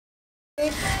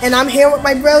And I'm here with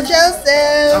my bro Joseph.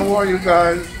 How are you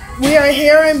guys? We are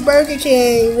here in Burger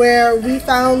King where we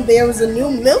found there was a new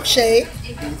milkshake.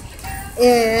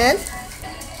 And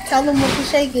tell them what the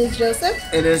shake is, Joseph.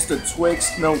 It is the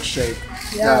Twix milkshake.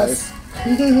 Yes.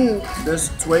 Guys, this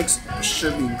Twix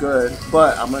should be good,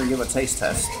 but I'm going to give a taste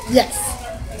test. Yes.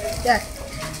 Yeah.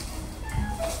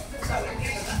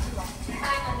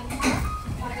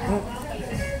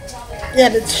 Yeah,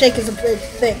 the shake is a bit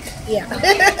thick. Yeah.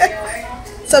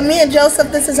 So me and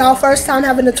Joseph, this is our first time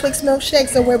having a Twix milkshake,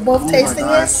 so we're both tasting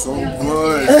my God, it. it's so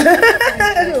good.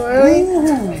 Really?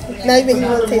 Now you make me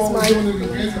want to taste mine.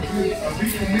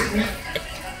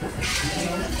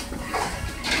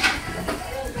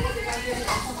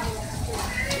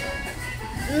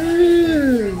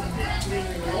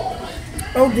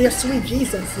 Oh dear sweet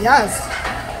Jesus, yes.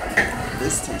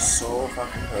 This tastes so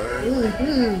fucking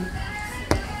good.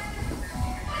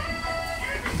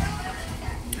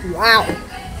 Wow.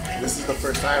 This is the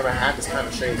first time I ever had this kind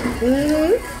of shake.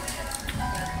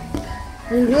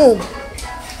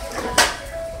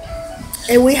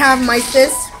 And we have my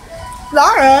sis,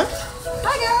 Laura.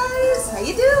 Hi guys, how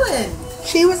you doing?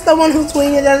 She was the one who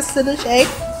tweeted us to the shake.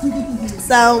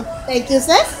 So, thank you,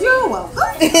 sis. You're welcome.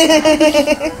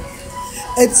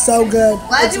 It's so good.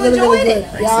 Glad it's you really, enjoyed really it.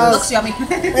 good. Yes. Looks yummy.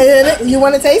 You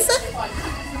want to taste it?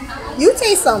 You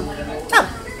taste some. Come.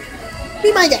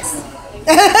 Be my guest.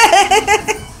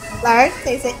 Laura,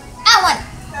 taste it. I want it.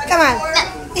 Come on.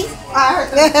 I heard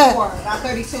 34, not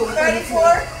 32. 34?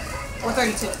 Or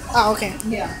 32. Oh, okay.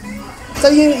 Yeah. So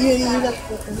you got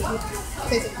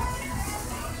taste it.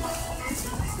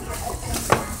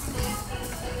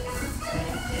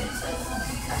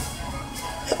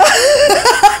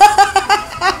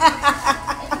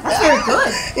 That's very good.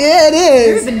 Yeah, it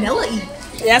is. Very vanilla-y.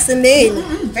 Yes, indeed.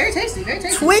 Very tasty, very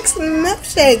tasty. Twix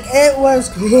milkshake. It was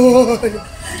good.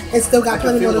 It still got I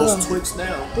plenty can more feel to those go. Twix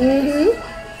now.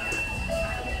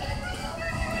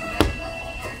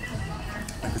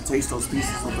 I can taste those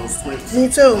pieces of those Twix. Me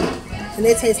too. And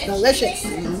they taste delicious.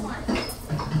 This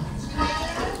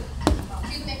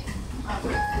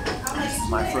is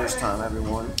my first time,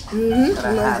 everyone. That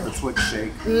I had the Twix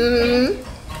shake.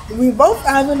 We both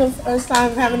having the first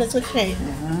time having a Twix shake.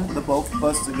 The both of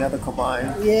us together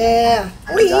combined. Yeah.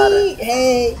 We got it.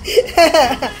 Hey.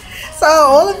 So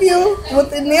all of you with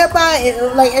the nearby,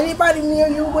 like anybody near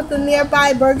you with the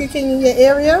nearby Burger King in your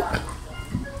area,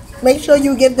 make sure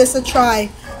you give this a try.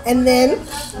 And then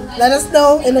let us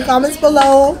know in the comments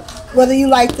below whether you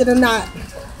liked it or not.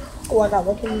 Oh, I got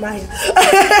working in my hair.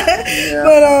 Yeah.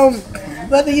 But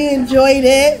whether you enjoyed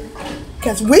it,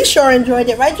 because we sure enjoyed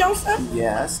it, right, Joseph?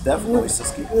 Yes, definitely,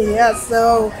 Siski. Yeah,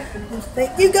 so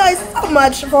thank you guys so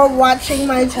much for watching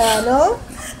my channel.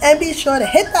 And be sure to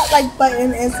hit that like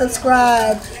button and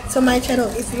subscribe to my channel.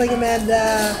 It's like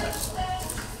Amanda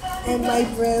and my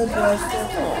brother.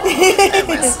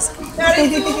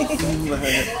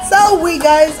 So we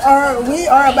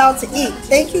are about to eat.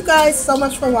 Thank you guys so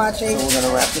much for watching. So we're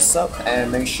gonna wrap this up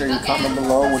and make sure you comment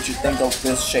below what you think of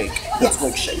this shake. The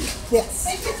Twix shake. Yes.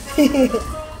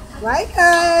 Bye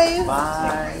guys.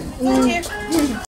 Bye.